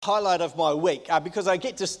highlight of my week because I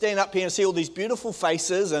get to stand up here and see all these beautiful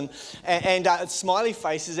faces and smiley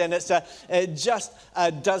faces, and it just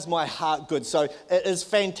does my heart good. So it is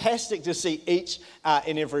fantastic to see each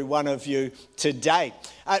and every one of you today.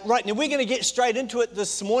 Right, now we're going to get straight into it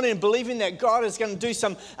this morning, believing that God is going to do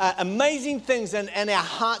some amazing things in our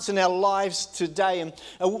hearts and our lives today. And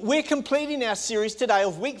we're completing our series today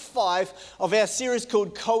of week 5 of our series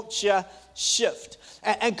called Culture Shift.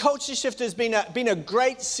 And Culture Shift has been a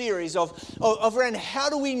great series of around how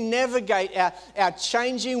do we navigate our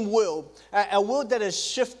changing world, a world that is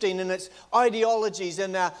shifting in its ideologies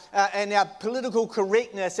and our political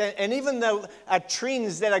correctness and even the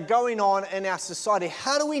trends that are going on in our society.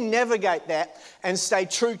 How do we navigate that and stay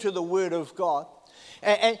true to the Word of God?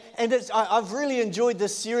 And I've really enjoyed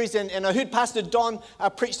this series, and I heard Pastor Don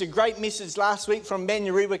preached a great message last week from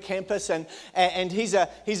Manurewa campus, and he's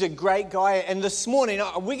a great guy. And this morning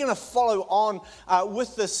we're going to follow on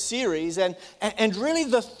with this series, and really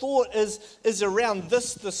the thought is around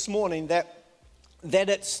this morning that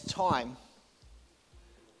it's time.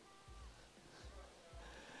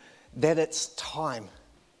 That it's time.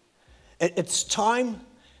 It's time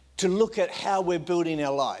to look at how we're building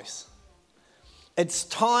our lives. It's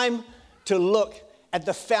time to look at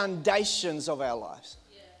the foundations of our lives.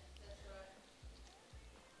 Yeah, that's right.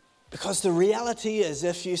 Because the reality is,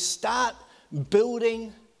 if you start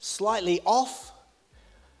building slightly off,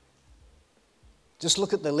 just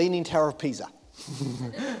look at the Leaning Tower of Pisa.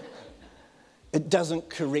 It doesn't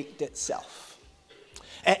correct itself.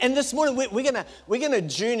 And this morning we're gonna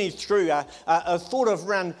journey through a thought of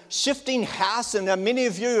around shifting house, and many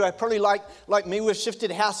of you are probably like me. We've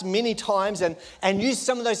shifted house many times and used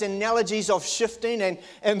some of those analogies of shifting.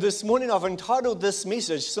 And this morning I've entitled this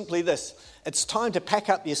message simply this: it's time to pack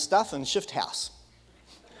up your stuff and shift house.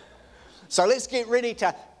 So let's get ready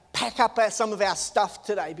to pack up some of our stuff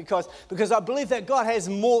today, because I believe that God has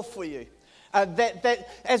more for you. That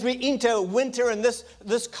as we enter winter and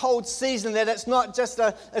this cold season, that it's not just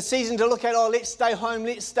a season to look at, let's stay home,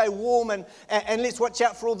 let's stay warm, and let's watch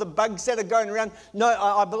out for all the bugs that are going around. No,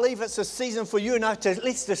 I believe it's a season for you and I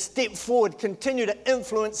to step forward, continue to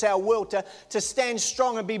influence our world, to stand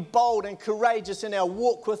strong and be bold and courageous in our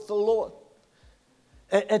walk with the Lord.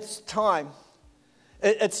 It's time.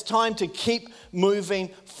 It's time to keep moving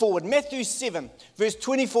forward. Matthew 7, verse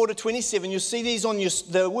 24 to 27. You'll see these on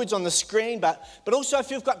the words on the screen, but also if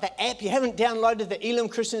you've got the app, you haven't downloaded the Elim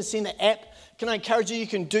Christian Centre app, can I encourage you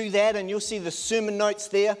can do that, and you'll see the sermon notes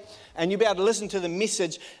there, and you'll be able to listen to the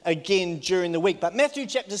message again during the week. But Matthew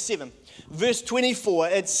chapter 7, verse 24,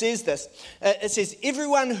 it says this. It says,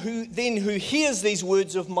 everyone who hears these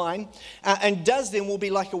words of mine and does them will be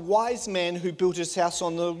like a wise man who built his house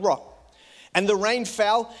on the rock. And the rain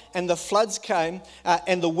fell, and the floods came,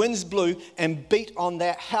 and the winds blew and beat on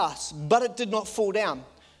that house. But it did not fall down,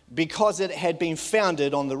 because it had been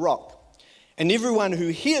founded on the rock. And everyone who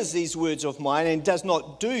hears these words of mine and does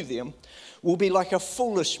not do them will be like a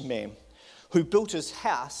foolish man who built his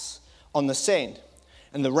house on the sand.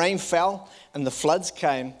 And the rain fell, and the floods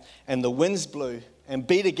came, and the winds blew and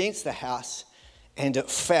beat against the house, and it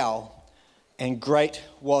fell, and great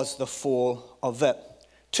was the fall of it.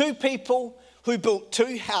 2 people who built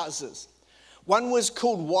 2 houses. One was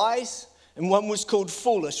called wise and one was called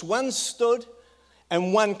foolish. One stood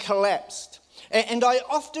and one collapsed. And I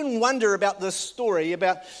often wonder about this story,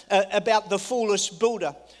 about the foolish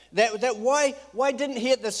builder. That why didn't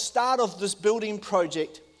he at the start of this building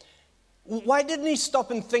project, why didn't he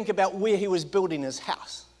stop and think about where he was building his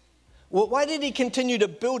house? Well, why did he continue to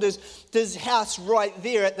build his house right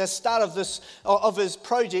there at the start of his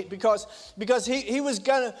project? Because he was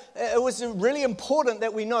going to. It was really important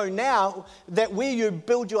that we know now that where you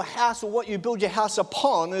build your house or what you build your house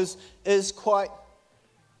upon is quite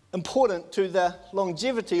important to the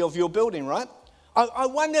longevity of your building, right? I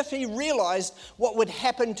wonder if he realized what would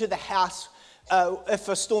happen to the house if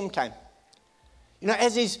a storm came. You know,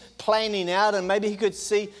 as he's planning out, and maybe he could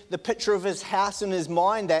see the picture of his house in his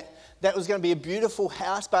mind that was going to be a beautiful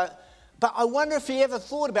house, but I wonder if he ever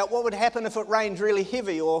thought about what would happen if it rained really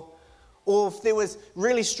heavy, or if there was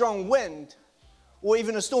really strong wind, or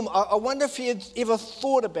even a storm. I wonder if he had ever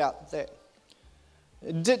thought about that.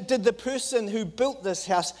 Did the person who built this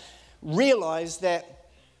house realize that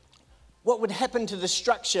what would happen to the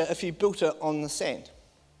structure if he built it on the sand?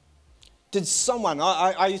 Did someone,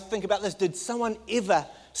 I think about this, did someone ever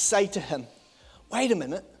say to him, wait a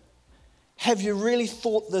minute, have you really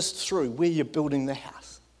thought this through, where you're building the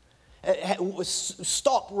house?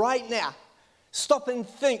 Stop right now. Stop and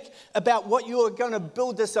think about what you are going to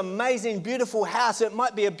build this amazing, beautiful house. It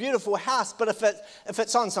might be a beautiful house, but if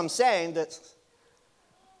it's on some sand,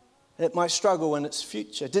 it might struggle in its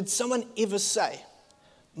future. Did someone ever say,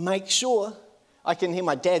 make sure, I can hear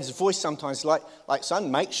my dad's voice sometimes like son,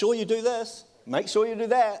 make sure you do this, make sure you do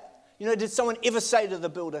that. You know, did someone ever say to the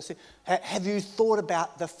builder, have you thought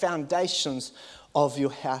about the foundations of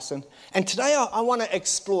your house? And today I want to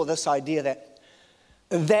explore this idea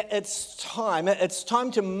that it's time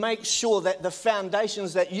to make sure that the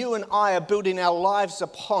foundations that you and I are building our lives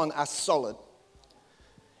upon are solid.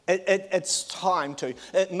 It's time to.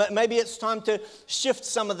 Maybe it's time to shift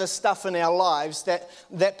some of the stuff in our lives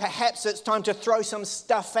that perhaps it's time to throw some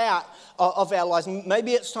stuff out of our lives.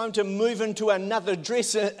 Maybe it's time to move into another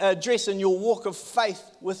dress in your walk of faith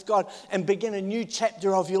with God and begin a new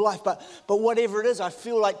chapter of your life. But whatever it is, I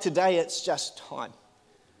feel like today it's just time.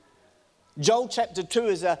 Joel chapter 2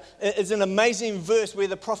 is an amazing verse where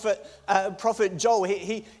the prophet Joel,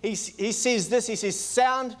 he says this, he says,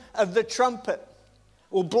 sound of the trumpet.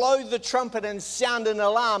 Or blow the trumpet and sound an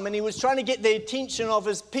alarm. And he was trying to get the attention of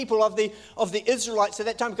his people, of the Israelites at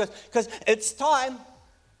that time, because it's time.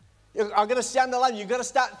 I'm going to sound an alarm. You've got to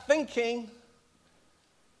start thinking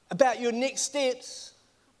about your next steps,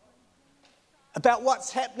 about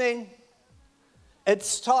what's happening.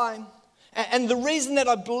 It's time. And the reason that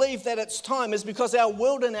I believe that it's time is because our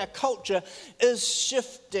world and our culture is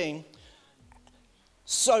shifting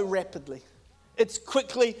so rapidly. It's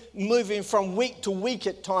quickly moving from week to week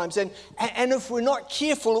at times. And if we're not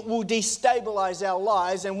careful, it will destabilize our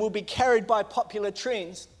lives and we'll be carried by popular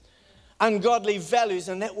trends, ungodly values,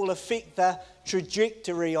 and that will affect the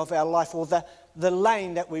trajectory of our life or the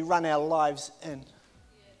lane that we run our lives in.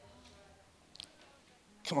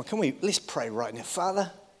 Come on, let's pray right now. Father,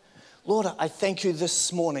 Lord, I thank you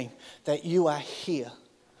this morning that you are here.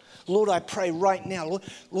 Lord, I pray right now,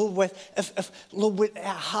 Lord, Lord,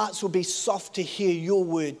 our hearts will be soft to hear your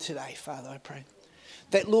word today, Father, I pray.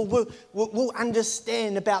 That, Lord, we'll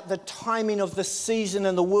understand about the timing of the season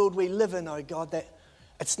and the world we live in, oh God, that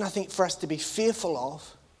it's nothing for us to be fearful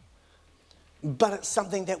of, but it's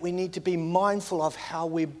something that we need to be mindful of how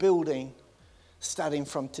we're building starting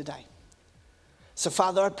from today. So,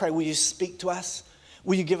 Father, I pray, will you speak to us?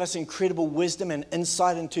 Will you give us incredible wisdom and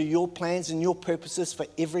insight into your plans and your purposes for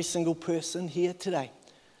every single person here today?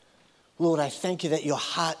 Lord, I thank you that your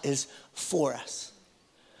heart is for us,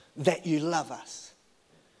 that you love us.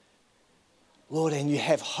 Lord, and you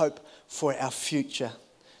have hope for our future.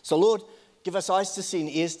 So, Lord, give us eyes to see and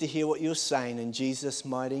ears to hear what you're saying. In Jesus'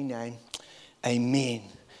 mighty name, amen.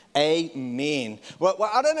 Amen. Well,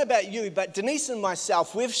 I don't know about you, but Denise and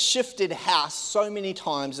myself, we've shifted house so many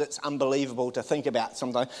times it's unbelievable to think about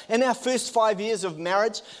sometimes. In our first 5 years of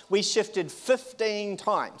marriage, we shifted 15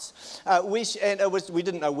 times. We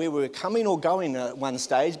didn't know where we were coming or going at one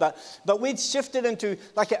stage, but we'd shifted into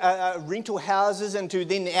like rental houses, into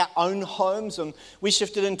then our own homes, and we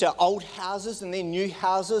shifted into old houses and then new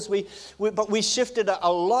houses. But we shifted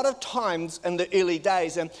a lot of times in the early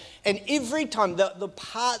days, and every time the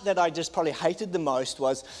part that I just probably hated the most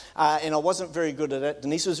was, and I wasn't very good at it,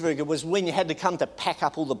 Denise was very good, was when you had to come to pack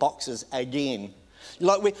up all the boxes again.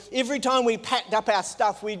 Like every time we packed up our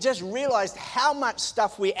stuff, we just realized how much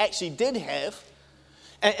stuff we actually did have,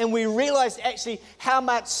 and we realized actually how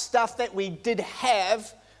much stuff that we did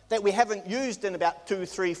have that we haven't used in about 2,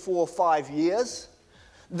 3, 4, 5 years,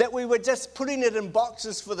 that we were just putting it in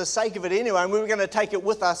boxes for the sake of it anyway, and we were going to take it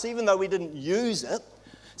with us even though we didn't use it.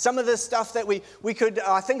 Some of this stuff that we could,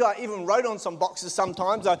 I think I even wrote on some boxes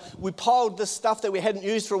sometimes. We piled this stuff that we hadn't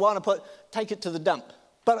used for a while and take it to the dump.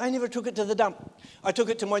 But I never took it to the dump. I took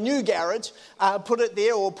it to my new garage, put it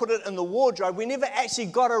there or put it in the wardrobe. We never actually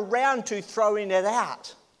got around to throwing it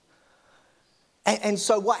out. And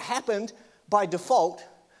so what happened, by default,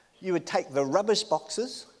 you would take the rubbish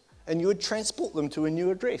boxes and you would transport them to a new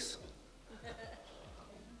address.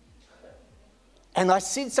 And I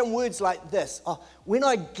said some words like this: when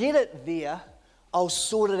I get it there, I'll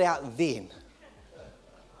sort it out then.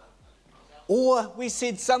 Or we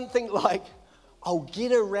said something like, I'll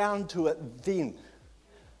get around to it then.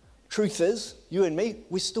 Truth is, you and me,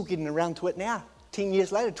 we're still getting around to it now. 10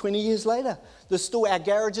 years later, 20 years later. Our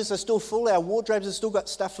garages are still full, our wardrobes have still got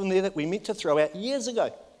stuff in there that we meant to throw out years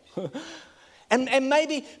ago. And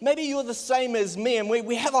maybe you're the same as me, and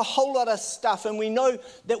we have a whole lot of stuff, and we know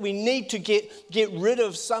that we need to get rid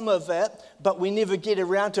of some of it, but we never get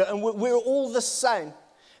around to it. And we're all the same,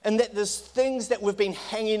 and that there's things that we've been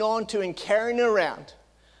hanging on to and carrying around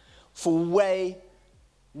for way,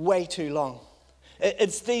 way too long.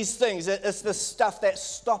 It's these things. It's the stuff that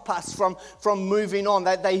stop us from moving on.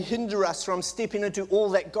 That they hinder us from stepping into all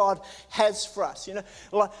that God has for us. You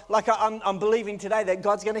know, like I'm believing today that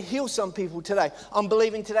God's going to heal some people today. I'm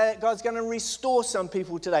believing today that God's going to restore some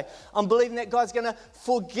people today. I'm believing that God's going to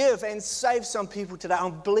forgive and save some people today.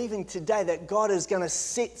 I'm believing today that God is going to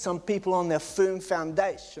set some people on their firm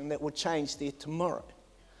foundation that will change their tomorrow.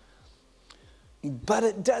 But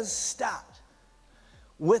it does start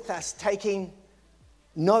with us taking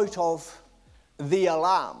note of the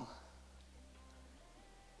alarm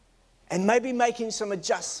and maybe making some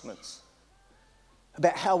adjustments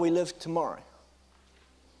about how we live tomorrow.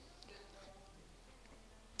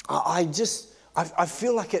 I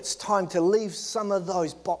feel like it's time to leave some of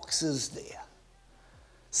those boxes there.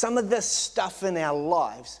 Some of this stuff in our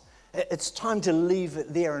lives, it's time to leave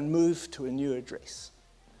it there and move to a new address.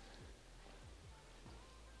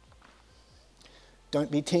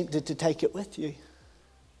 Don't be tempted to take it with you.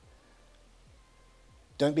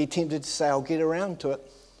 Don't be tempted to say, I'll get around to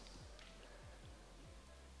it.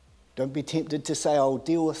 Don't be tempted to say, I'll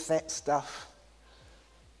deal with that stuff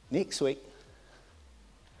next week.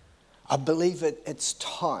 I believe it's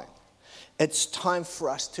time. It's time for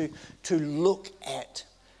us to look at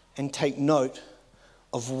and take note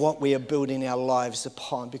of what we are building our lives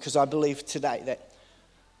upon. Because I believe today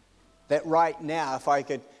that right now, if I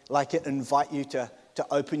could invite you to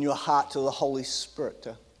open your heart to the Holy Spirit,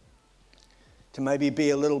 to maybe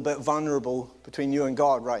be a little bit vulnerable between you and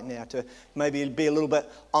God right now, to maybe be a little bit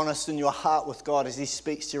honest in your heart with God as He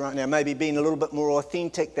speaks to you right now, maybe being a little bit more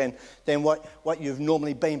authentic than what you've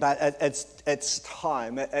normally been. But it's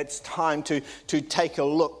time. It's time to take a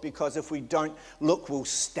look, because if we don't look, we'll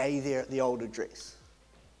stay there at the old address.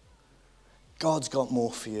 God's got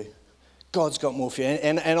more for you. God's got more for you.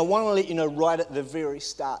 And I want to let you know right at the very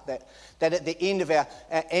start that at the end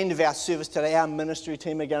of our service today, our ministry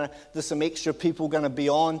team there's some extra people going to be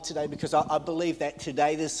on today, because I believe that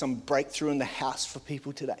today there's some breakthrough in the house for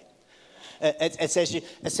people today. It's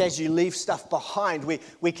as you leave stuff behind,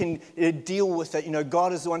 we can deal with it. You know,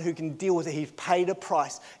 God is the one who can deal with it. He's paid a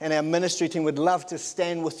price, and our ministry team would love to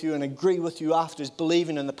stand with you and agree with you afterwards,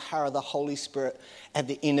 believing in the power of the Holy Spirit at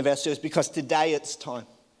the end of our service, because today it's time.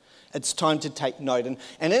 It's time to take note. And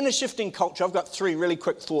in a shifting culture, I've got 3 really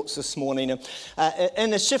quick thoughts this morning.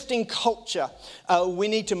 In a shifting culture, we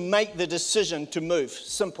need to make the decision to move.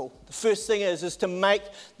 Simple. The first thing is to make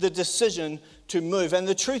the decision to move. And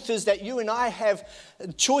the truth is that you and I have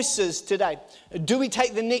choices today. Do we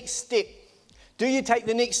take the next step? Do you take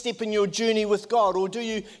the next step in your journey with God? Or do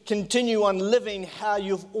you continue on living how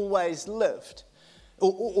you've always lived?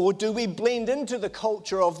 Or do we blend into the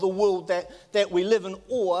culture of the world that we live in?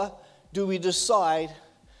 Or do we decide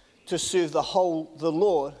to serve the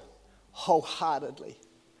Lord wholeheartedly?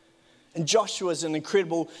 And Joshua is an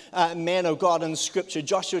incredible man of God in Scripture.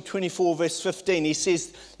 Joshua 24 verse 15, he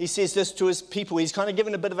says this to his people. He's kind of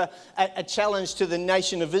given a bit of a challenge to the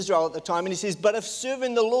nation of Israel at the time. And he says, but if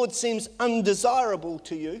serving the Lord seems undesirable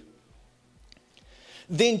to you,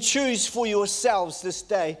 then choose for yourselves this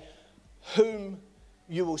day whom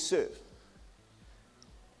you will serve.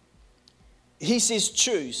 He says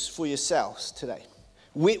choose for yourselves today.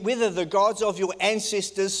 Whether the gods of your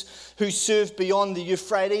ancestors who served beyond the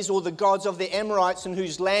Euphrates, or the gods of the Amorites in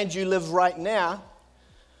whose land you live right now.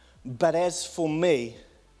 But as for me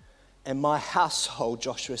and my household,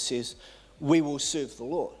 Joshua says, we will serve the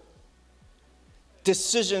Lord.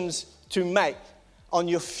 Decisions to make on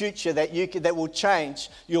your future that will change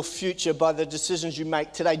your future by the decisions you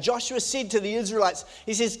make today. Joshua said to the Israelites,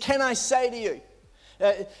 he says, can I say to you,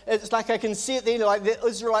 it's like I can see it there, like the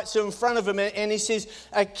Israelites are in front of him, and he says,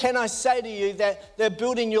 can I say to you that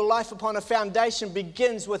building your life upon a foundation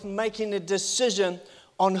begins with making a decision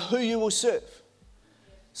on who you will serve.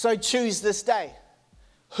 So choose this day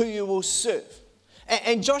who you will serve.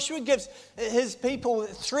 And Joshua gives his people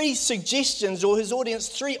 3 suggestions, or his audience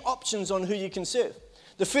 3 options on who you can serve.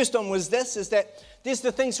 The first one was this, is that there's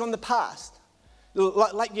the things from the past,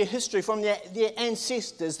 like your history from their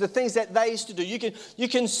ancestors, the things that they used to do. You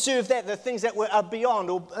can serve that, the things that are beyond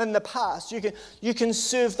or in the past. You can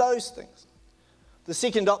serve those things. The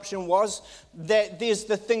second option was that there's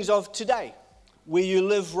the things of today, where you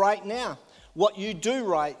live right now. What you do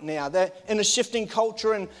right now, that in a shifting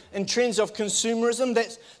culture and trends of consumerism,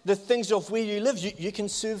 that's the things of where you live. You can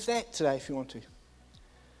serve that today if you want to.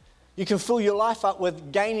 You can fill your life up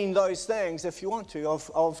with gaining those things if you want to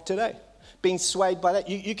of today, being swayed by that.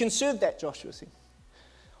 You can serve that, Joshua said.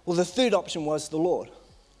 Well, the third option was the Lord.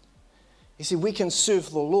 He said we can serve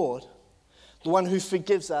the Lord, the one who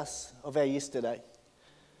forgives us of our yesterday,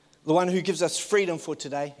 the one who gives us freedom for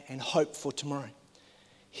today and hope for tomorrow.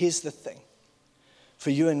 Here's the thing. For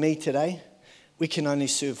you and me today, we can only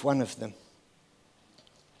serve one of them.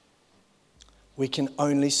 We can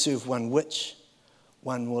only serve one. Which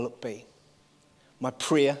one will it be? My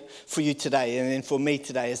prayer for you today and then for me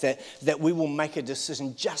today is that we will make a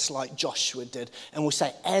decision just like Joshua did. And we'll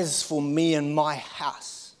say, as for me and my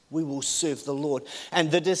house, we will serve the Lord.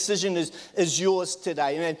 And the decision is yours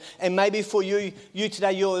today. And maybe for you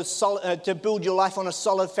today, to build your life on a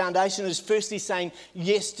solid foundation is firstly saying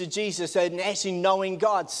yes to Jesus and actually knowing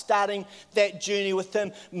God, starting that journey with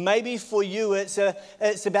Him. Maybe for you, it's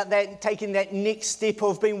about that, taking that next step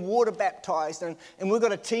of being water baptized. And we've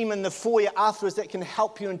got a team in the foyer afterwards that can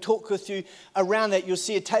help you and talk with you around that. You'll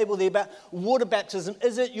see a table there about water baptism.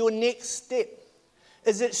 Is it your next step?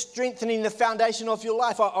 Is it strengthening the foundation of your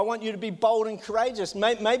life? I want you to be bold and courageous.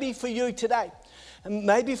 Maybe for you today.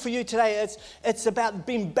 It's about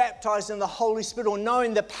being baptized in the Holy Spirit or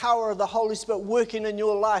knowing the power of the Holy Spirit working in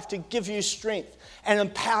your life to give you strength and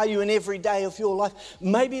empower you in every day of your life.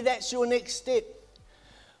 Maybe that's your next step.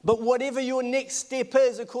 But whatever your next step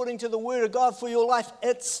is, according to the Word of God for your life,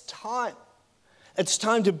 it's time. It's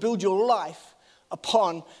time to build your life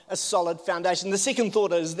upon a solid foundation. The second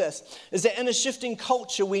thought is this, is that in a shifting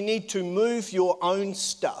culture, we need to move your own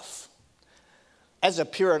stuff. As a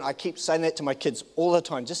parent, I keep saying that to my kids all the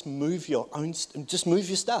time. Just move your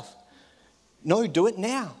stuff. No, do it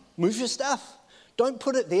now. Move your stuff. Don't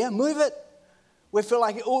put it there. Move it. We feel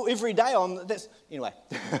like every day on this. Anyway,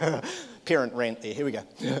 parent rant there. Here we go.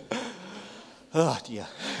 Oh, dear.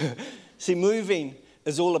 See, moving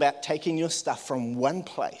is all about taking your stuff from one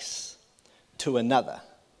place to another.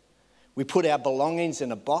 We put our belongings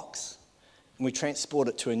in a box and we transport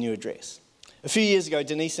it to a new address. A few years ago,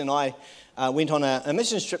 Denise and I went on a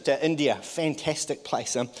missions trip to India. Fantastic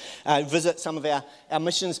place. Visit some of our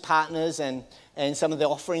missions partners and some of the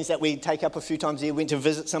offerings that we take up a few times a year. Went to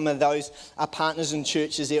visit some of those partners and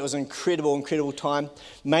churches there. It was an incredible time.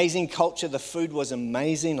 Amazing culture. The food was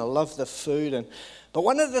amazing. I love the food. But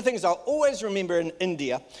one of the things I'll always remember in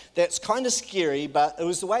India that's kind of scary, but it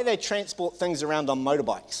was the way they transport things around on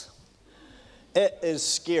motorbikes. It is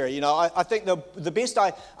scary. You know, I think the best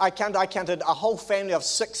I counted a whole family of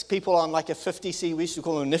 6 people on like a 50C. We used to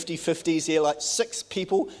call them nifty 50s here, like 6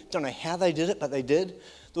 people. Don't know how they did it, but they did.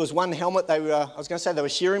 There was one helmet they were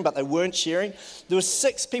sharing, but they weren't sharing. There was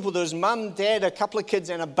 6 people. There was mum, dad, a couple of kids,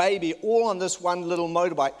 and a baby, all on this one little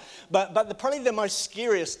motorbike. But probably the most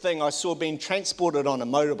scariest thing I saw being transported on a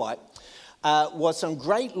motorbike was some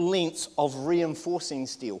great lengths of reinforcing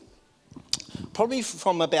steel. Probably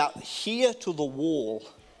from about here to the wall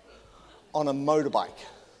on a motorbike.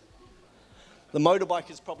 The motorbike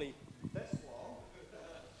is probably this long.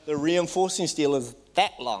 The reinforcing steel is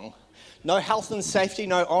that long. No health and safety,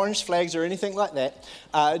 no orange flags or anything like that.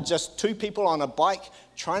 Just 2 people on a bike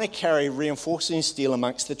trying to carry reinforcing steel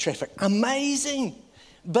amongst the traffic. Amazing.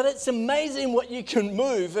 But it's amazing what you can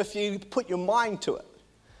move if you put your mind to it.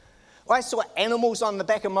 I saw animals on the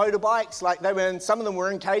back of motorbikes, like some of them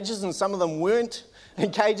were in cages and some of them weren't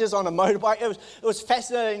in cages on a motorbike. It was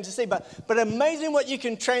fascinating to see, but amazing what you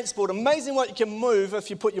can transport, amazing what you can move if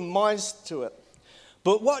you put your minds to it.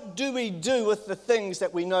 But what do we do with the things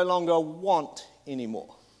that we no longer want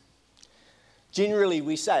anymore? Generally,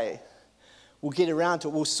 we say, we'll get around to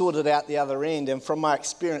it, we'll sort it out the other end, and from my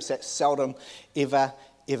experience, that seldom ever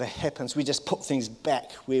happens. We just put things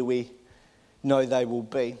back where we know they will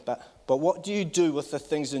be. But what do you do with the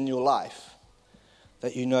things in your life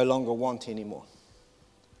that you no longer want anymore?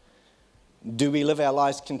 Do we live our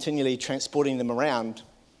lives continually transporting them around,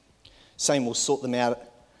 saying we'll sort them out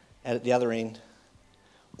at the other end?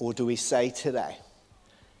 Or do we say today,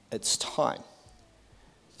 it's time?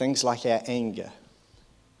 Things like our anger,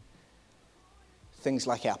 things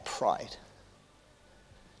like our pride,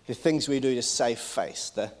 the things we do to save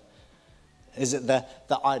face, is it the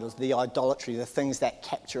idols, the idolatry, the things that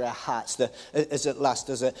capture our hearts? Is it lust?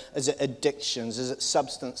 Is it addictions? Is it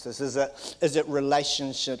substances? Is it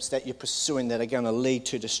relationships that you're pursuing that are going to lead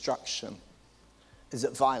to destruction? Is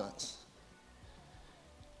it violence?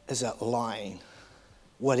 Is it lying?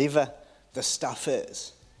 Whatever the stuff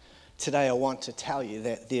is, today I want to tell you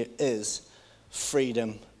that there is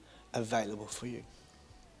freedom available for you.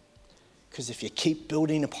 Because if you keep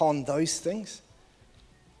building upon those things,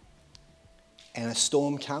 and a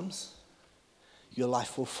storm comes, your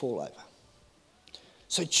life will fall over.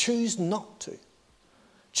 So choose not to.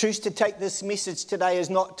 Choose to take this message today as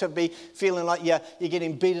not to be feeling like you're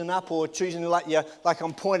getting beaten up or choosing like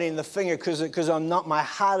I'm pointing the finger because I'm not. My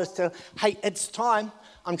heart is to, hey, it's time.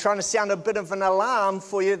 I'm trying to sound a bit of an alarm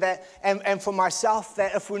for you that, and for myself,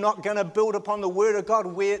 that if we're not going to build upon the Word of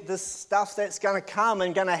God, this stuff that's going to come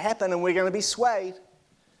and going to happen and we're going to be swayed.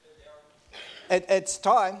 It's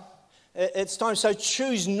time. It's time. So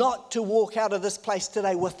choose not to walk out of this place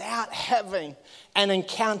today without having an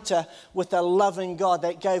encounter with a loving God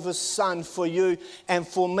that gave His Son for you and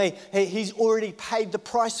for me. He's already paid the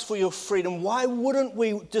price for your freedom. Why wouldn't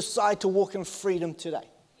we decide to walk in freedom today?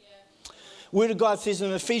 Yeah. Word of God says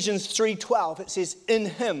in Ephesians 3:12, it says, in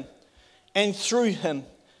Him and through Him,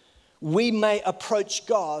 we may approach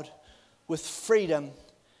God with freedom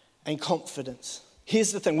and confidence.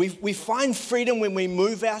 Here's the thing, we find freedom when we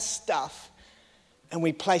move our stuff and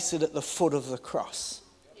we place it at the foot of the cross.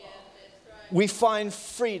 Yeah, that's right. We find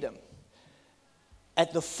freedom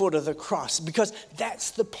at the foot of the cross because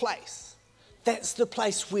that's the place. That's the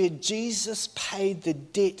place where Jesus paid the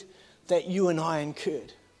debt that you and I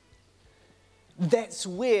incurred. That's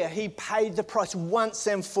where He paid the price once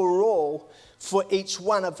and for all for each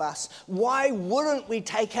one of us. Why wouldn't we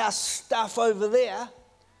take our stuff over there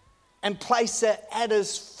and place it at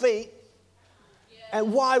His feet? Yeah.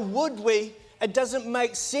 And why would we? It doesn't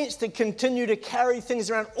make sense to continue to carry things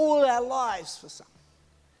around all our lives for some.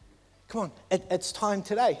 Come on, it's time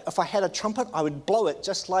today. If I had a trumpet, I would blow it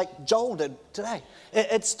just like Joel did today.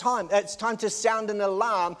 It's time. It's time to sound an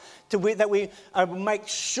alarm that we make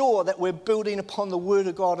sure that we're building upon the Word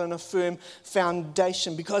of God on a firm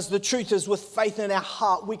foundation. Because the truth is, with faith in our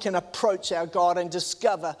heart, we can approach our God and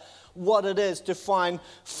discover what it is to find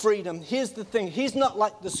freedom. Here's the thing. He's not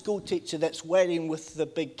like the school teacher that's waiting with the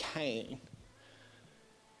big cane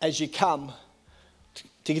as you come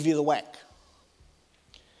to give you the whack.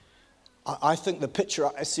 I think the picture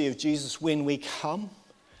I see of Jesus when we come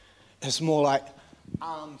is more like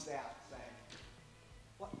arms out saying,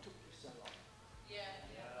 what took you so long? Yeah,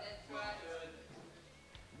 that's right.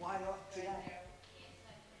 Why not today?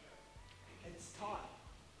 It's time.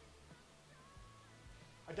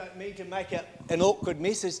 I don't mean to make it an awkward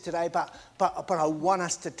message today, but I want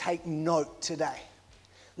us to take note today.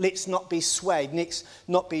 Let's not be swayed, let's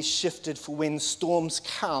not be shifted, for when storms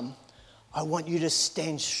come, I want you to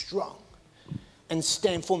stand strong and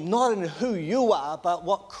stand firm, not in who you are, but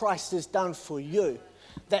what Christ has done for you.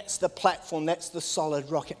 That's the platform, that's the solid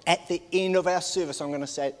rock. At the end of our service, I'm going to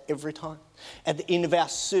say it every time, at the end of our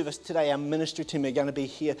service today, our ministry team are going to be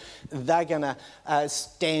here. They're going to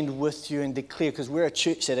stand with you and declare, because we're a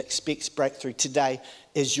church that expects breakthrough. Today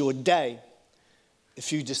is your day.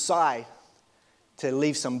 If you decide to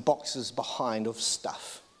leave some boxes behind of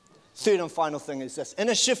stuff. Third and final thing is this. In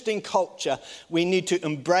a shifting culture, we need to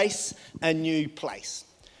embrace a new place.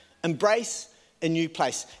 Embrace a new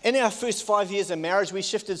place. In our first 5 years of marriage, we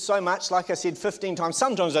shifted so much, like I said, 15 times.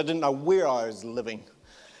 Sometimes I didn't know where I was living.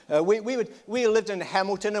 We lived in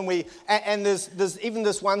Hamilton, and there's even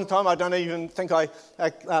this one time, I don't even think I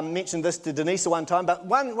mentioned this to Denise one time, but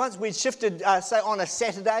once we shifted, say on a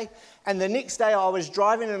Saturday, and the next day I was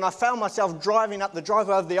driving, and I found myself driving up the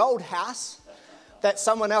driveway of the old house that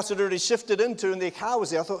someone else had already shifted into, and their car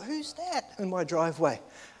was there. I thought, who's that in my driveway?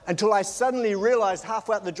 Until I suddenly realized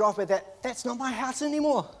halfway up the driveway that that's not my house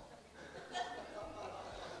anymore.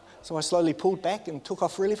 So I slowly pulled back and took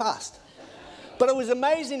off really fast. But it was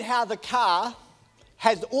amazing how the car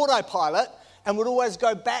has autopilot and would always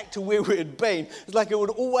go back to where we had been. It's like it would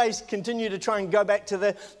always continue to try and go back to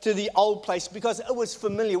the old place because it was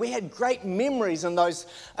familiar. We had great memories in those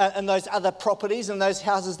other properties and those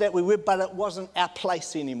houses that we were, but it wasn't our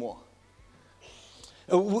place anymore.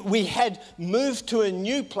 We had moved to a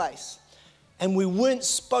new place and we weren't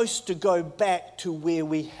supposed to go back to where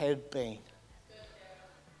we had been.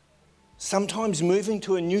 Sometimes moving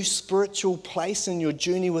to a new spiritual place in your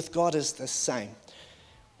journey with God is the same.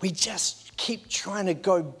 We just keep trying to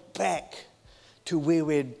go back to where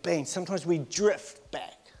we had been. Sometimes we drift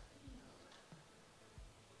back.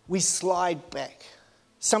 We slide back.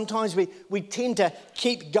 Sometimes we tend to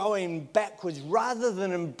keep going backwards rather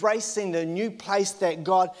than embracing the new place that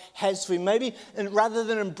God has for you. Maybe and rather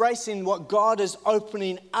than embracing what God is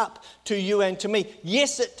opening up to you and to me.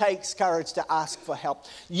 Yes, it takes courage to ask for help.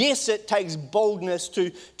 Yes, it takes boldness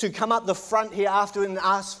to come up the front here after and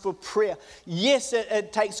ask for prayer. Yes,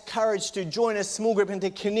 it takes courage to join a small group and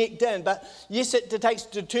to connect in. But yes, it takes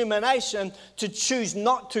determination to choose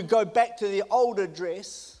not to go back to the old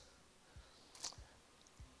address.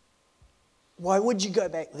 Why would you go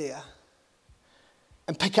back there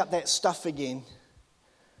and pick up that stuff again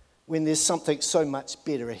when there's something so much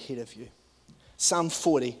better ahead of you? Psalm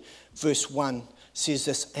 40, verse 1 says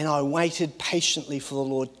this, "And I waited patiently for the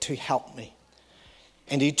Lord to help me.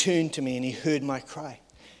 And He turned to me and He heard my cry.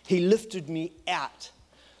 He lifted me out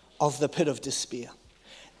of the pit of despair,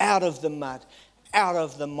 out of the mud, out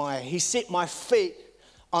of the mire. He set my feet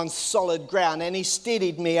on solid ground, and he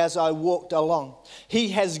steadied me as I walked along. He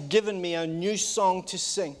has given me a new song to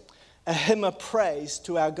sing, a hymn of praise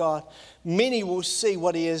to our God. Many will see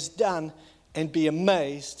what he has done and be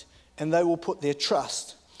amazed, and they will put their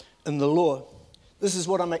trust in the Lord. This is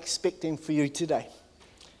what I'm expecting for you today.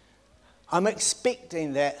 I'm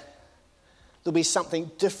expecting that there'll be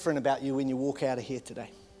something different about you when you walk out of here today.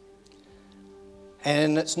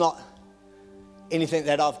 And it's not anything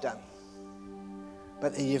that I've done,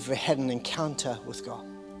 but that you've had an encounter with God,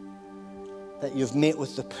 that you've met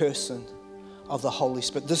with the person of the Holy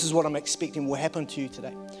Spirit. This is what I'm expecting will happen to you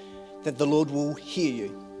today, that the Lord will hear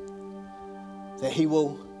you, that he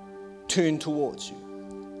will turn towards you,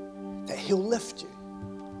 that he'll lift you,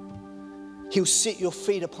 he'll set your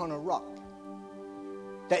feet upon a rock,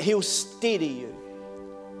 that he'll steady you,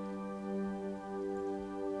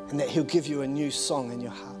 and that he'll give you a new song in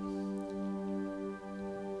your heart.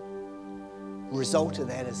 The result of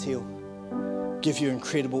that is he'll give you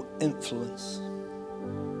incredible influence.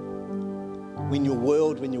 When your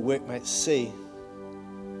world, when your workmates see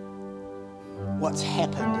what's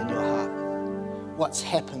happened in your heart, what's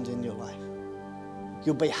happened in your life,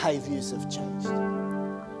 your behaviors have changed.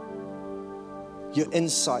 Your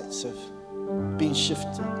insights have been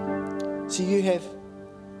shifted. So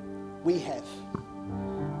we have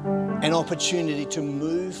an opportunity to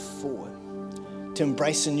move forward, to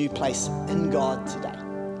embrace a new place in God today.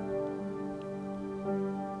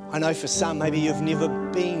 I know for some, maybe you've never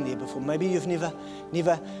been there before. Maybe you've never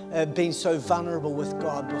been so vulnerable with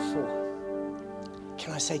God before.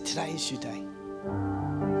 Can I say today is your day?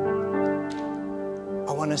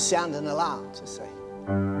 I want to sound an alarm to say,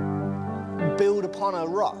 build upon a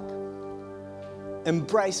rock.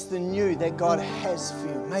 Embrace the new that God has for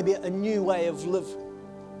you. Maybe a new way of living.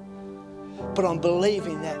 But I'm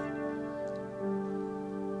believing that.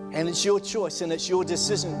 And it's your choice and it's your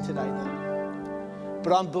decision today, though.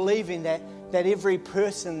 But I'm believing that every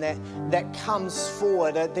person that comes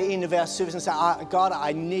forward at the end of our service and say, God,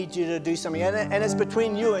 I need you to do something. And it's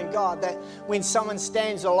between you and God that when someone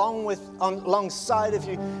stands alongside of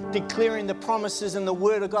you, declaring the promises and the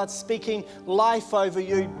word of God, speaking life over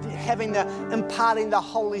you, imparting the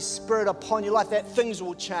Holy Spirit upon your life, that things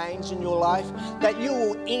will change in your life, that you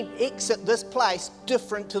will exit this place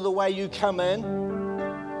different to the way you come in.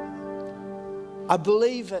 I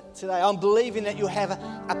believe it today. I'm believing that you'll have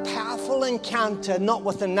a powerful encounter, not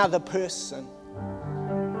with another person,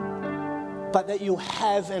 but that you'll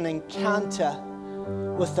have an encounter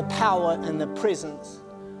with the power and the presence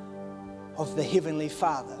of the Heavenly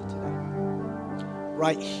Father today,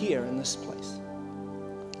 right here in this place.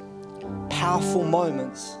 Powerful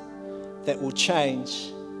moments that will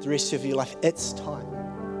change the rest of your life. It's time.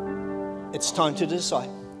 It's time to decide.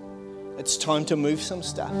 It's time to move some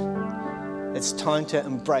stuff. It's time to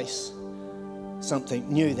embrace something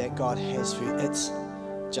new that God has for you. It's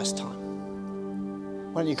just time.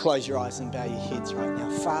 Why don't you close your eyes and bow your heads right now.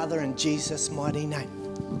 Father, in Jesus' mighty name.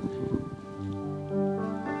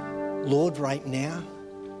 Lord, right now,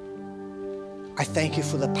 I thank you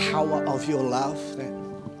for the power of your love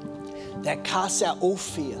that casts out all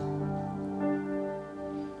fear.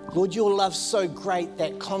 Lord, your love's so great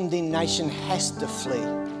that condemnation has to flee.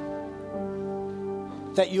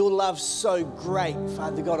 That your love's so great,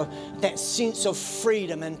 Father God, that sense of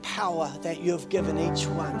freedom and power that you've given each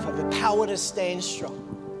one, Father, the power to stand strong.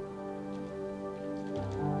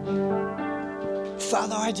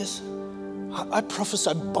 Father, I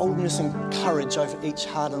prophesy boldness and courage over each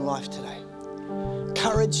heart and life today.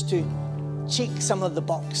 Courage to check some of the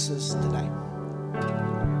boxes today.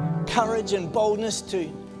 Courage and boldness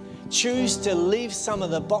to choose to leave some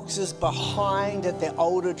of the boxes behind at their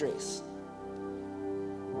old address.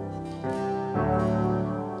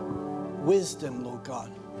 Wisdom, Lord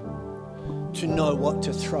God, to know what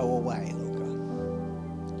to throw away, Lord God.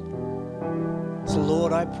 So,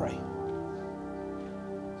 Lord, I pray,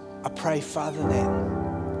 Father, that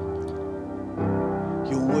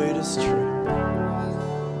your word is true,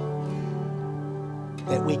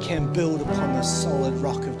 that we can build upon the solid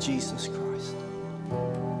rock of Jesus Christ.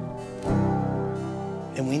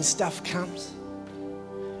 And when stuff comes,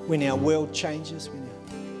 when our world changes, when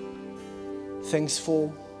things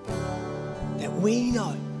fall, that we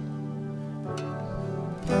know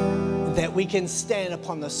that we can stand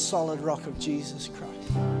upon the solid rock of Jesus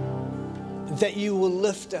Christ, that you will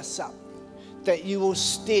lift us up, that you will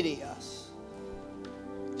steady us,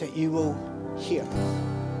 that you will hear us.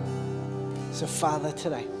 So, Father,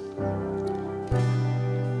 today,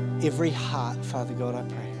 every heart, Father God, I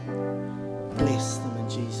pray, bless them in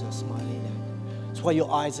Jesus' mighty name. That's why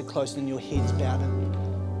your eyes are closed and your head's bowed.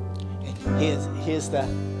 And here's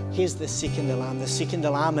the second alarm. The second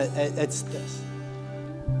alarm, it's this.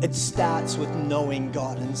 It starts with knowing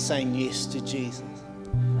God and saying yes to Jesus.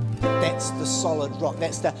 That's the solid rock.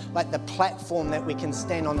 That's the platform that we can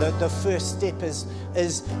stand on. The first step is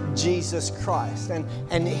Jesus Christ.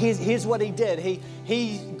 And here's what He did.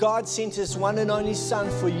 God sent His one and only Son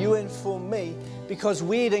for you and for me, because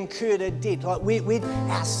we'd incurred a debt. Like we'd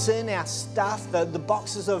our sin, our stuff, the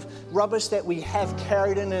boxes of rubbish that we have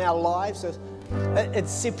carried in our lives. It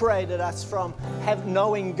separated us from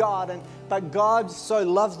knowing God. But God so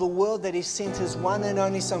loved the world that He sent His one and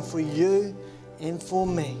only Son for you and for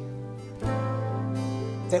me.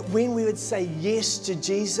 That when we would say yes to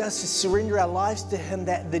Jesus, surrender our lives to Him,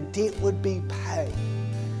 that the debt would be paid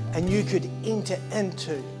and you could enter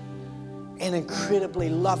into an incredibly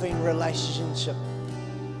loving relationship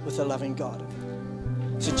with a loving God.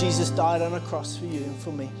 So Jesus died on a cross for you and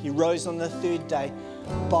for me. He rose on the third day,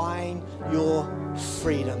 buying your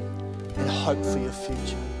freedom and hope for your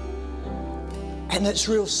future. And it's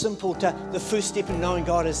real simple. The first step in knowing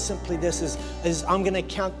God is simply this, is I'm going to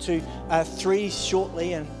count to 3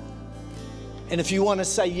 shortly. And if you want to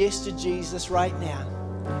say yes to Jesus right now,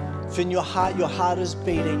 if in your heart is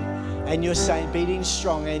beating and you're saying, beating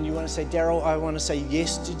strong, and you want to say, Daryl, I want to say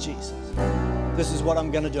yes to Jesus. This is what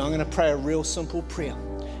I'm going to do. I'm going to pray a real simple prayer.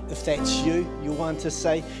 If that's you want to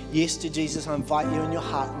say yes to Jesus, I invite you in your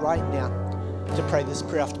heart right now to pray this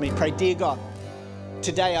prayer after me. Pray, dear God,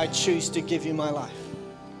 today I choose to give you my life.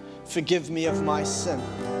 Forgive me of my sin.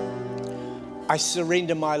 I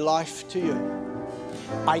surrender my life to you.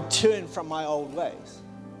 I turn from my old ways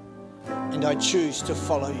and I choose to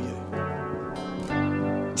follow you.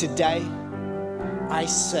 Today, I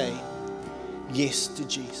say yes to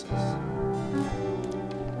Jesus.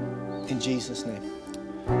 In Jesus' name,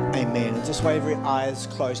 amen. And just while every eye is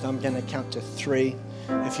closed, I'm going to count to 3.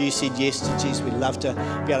 If you said yes to Jesus, we'd love to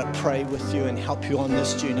be able to pray with you and help you on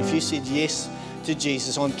this journey. If you said yes to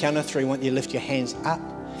Jesus, on count of 3, I want you to lift your hands up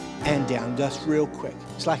and down, just real quick.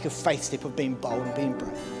 It's like a faith step of being bold and being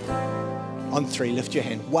brave. On 3, lift your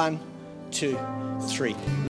hand. 1, 2, 3.